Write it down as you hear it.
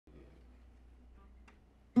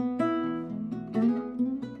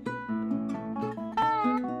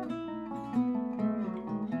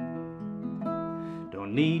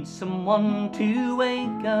need someone to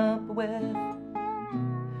wake up with,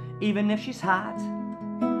 even if she's hot,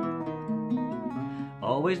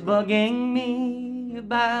 always bugging me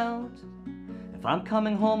about if I'm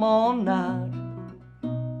coming home or not,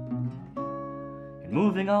 and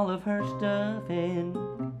moving all of her stuff in,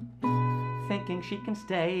 thinking she can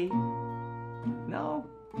stay. No,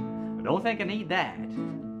 I don't think I need that,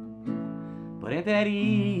 but ain't that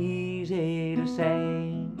easy to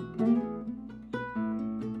say?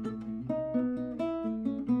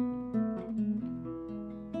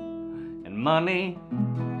 And money,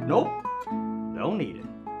 nope, don't need it.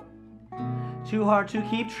 Too hard to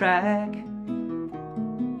keep track,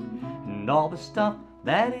 and all the stuff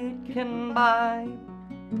that it can buy,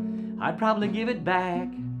 I'd probably give it back.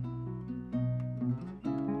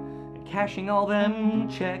 And cashing all them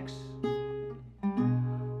checks,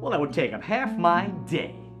 well, that would take up half my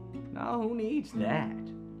day. Now, who needs that?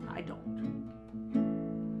 I don't.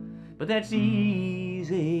 But that's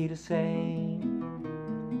easy to say.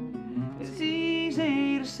 It's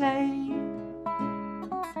easy to say.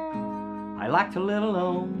 I like to live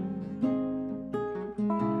alone,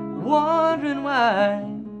 wondering why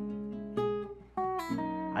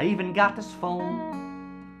I even got this phone.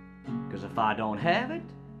 'Cause if I don't have it,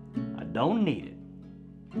 I don't need it,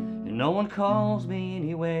 and no one calls me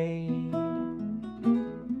anyway.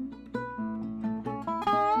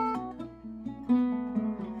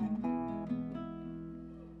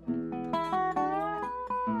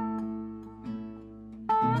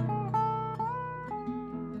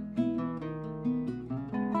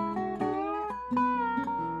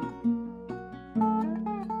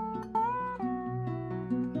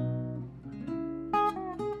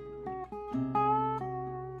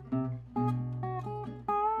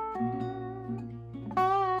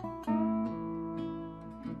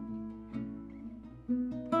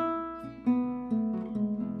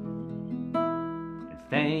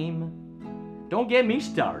 Fame, don't get me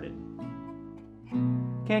started.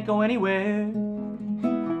 Can't go anywhere,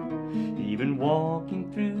 even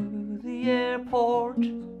walking through the airport.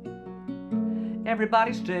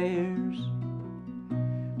 Everybody stares.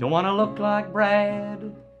 Don't want to look like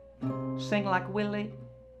Brad, sing like Willie,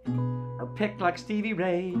 or pick like Stevie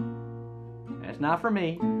Ray. That's not for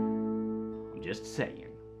me, I'm just saying.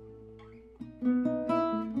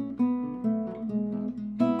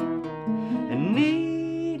 And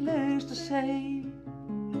needless to say,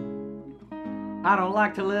 I don't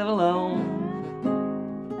like to live alone,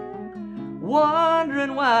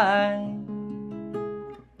 wondering why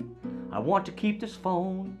I want to keep this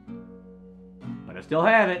phone, but I still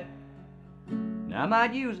have it, and I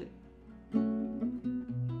might use it,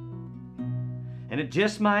 and it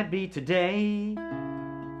just might be today.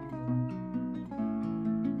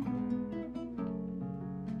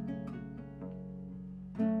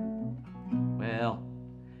 Well,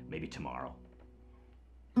 maybe tomorrow.